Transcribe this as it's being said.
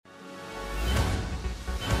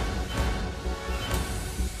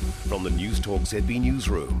From the Newstalk ZB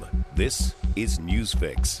Newsroom, this is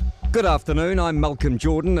Newsfix. Good afternoon, I'm Malcolm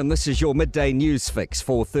Jordan and this is your Midday News Fix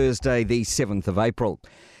for Thursday the 7th of April.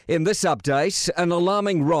 In this update, an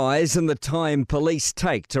alarming rise in the time police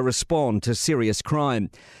take to respond to serious crime.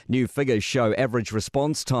 New figures show average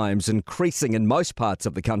response times increasing in most parts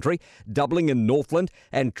of the country, doubling in Northland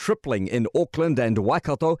and tripling in Auckland and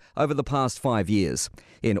Waikato over the past 5 years.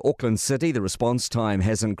 In Auckland City, the response time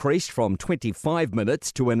has increased from 25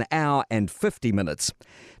 minutes to an hour and 50 minutes.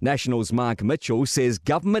 National's Mark Mitchell says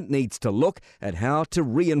government needs to look at how to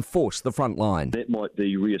reinforce the front line. That might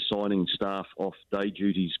be reassigning staff off day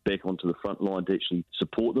duties back onto the front line to actually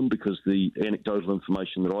support them, because the anecdotal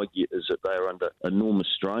information that I get is that they are under enormous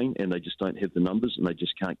strain and they just don't have the numbers and they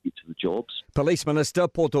just can't get to the jobs. Police Minister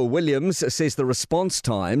Poto Williams says the response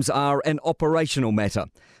times are an operational matter.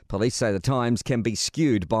 Police say the times can be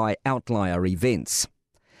skewed by outlier events.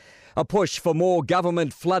 A push for more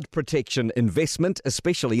government flood protection investment,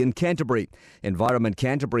 especially in Canterbury. Environment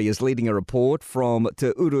Canterbury is leading a report from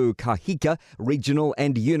Te Uru Kahika Regional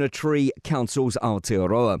and Unitary Councils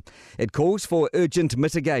Aotearoa. It calls for urgent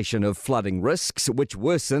mitigation of flooding risks, which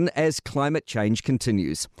worsen as climate change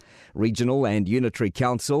continues. Regional and unitary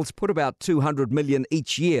councils put about $200 million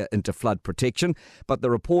each year into flood protection, but the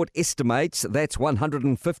report estimates that's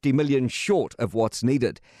 $150 million short of what's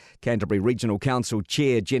needed. Canterbury Regional Council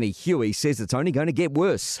Chair Jenny Huey says it's only going to get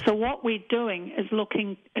worse. So what we're doing is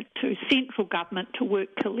looking to central government to work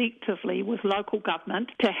collectively with local government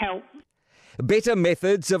to help. Better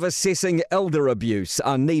methods of assessing elder abuse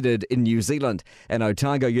are needed in New Zealand. An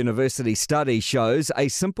Otago University study shows a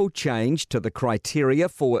simple change to the criteria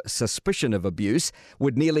for suspicion of abuse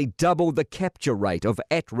would nearly double the capture rate of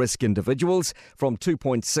at-risk individuals from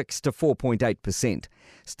 2.6 to 4.8%.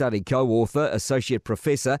 Study co-author, Associate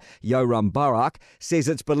Professor Yoram Barak, says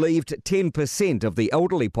it's believed 10% of the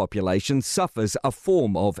elderly population suffers a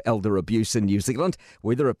form of elder abuse in New Zealand,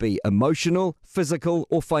 whether it be emotional, physical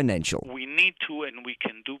or financial. We need to and we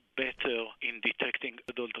can do better in detecting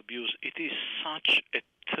adult abuse. It is such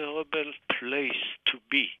a terrible place to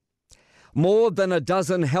be. More than a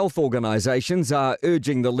dozen health organisations are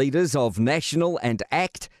urging the leaders of National and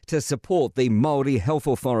ACT to support the Māori Health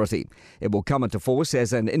Authority. It will come into force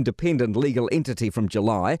as an independent legal entity from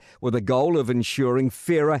July with a goal of ensuring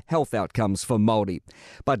fairer health outcomes for Māori.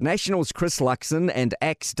 But National's Chris Luxon and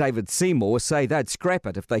ACT's David Seymour say they'd scrap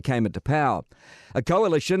it if they came into power. A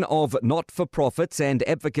coalition of not-for-profits and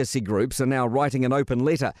advocacy groups are now writing an open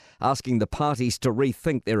letter asking the parties to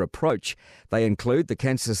rethink their approach. They include the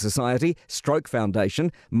Cancer Society, Stroke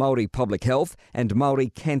Foundation, Māori Public Health and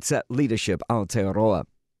Māori Cancer Leadership Aotearoa.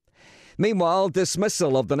 Meanwhile,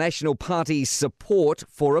 dismissal of the National Party's support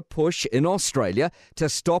for a push in Australia to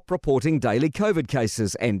stop reporting daily COVID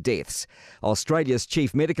cases and deaths. Australia's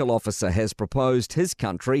Chief Medical Officer has proposed his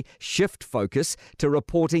country shift focus to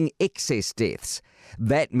reporting excess deaths.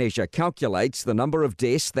 That measure calculates the number of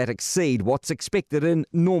deaths that exceed what's expected in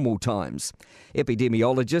normal times.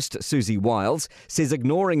 Epidemiologist Susie Wiles says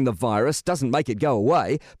ignoring the virus doesn't make it go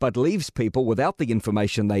away, but leaves people without the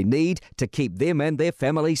information they need to keep them and their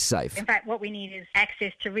families safe. In fact, what we need is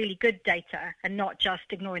access to really good data and not just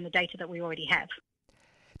ignoring the data that we already have.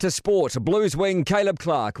 To sport, Blues wing Caleb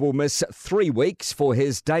Clark will miss 3 weeks for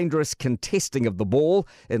his dangerous contesting of the ball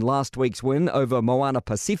in last week's win over Moana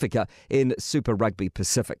Pacifica in Super Rugby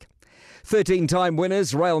Pacific. 13-time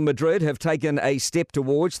winners Real Madrid have taken a step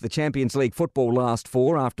towards the Champions League football last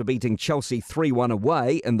four after beating Chelsea 3-1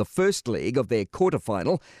 away in the first leg of their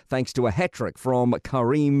quarter-final thanks to a hat-trick from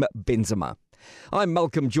Karim Benzema. I'm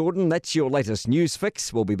Malcolm Jordan. That's your latest news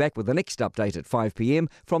fix. We'll be back with the next update at 5 p.m.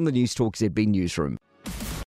 from the Newstalk ZB Newsroom.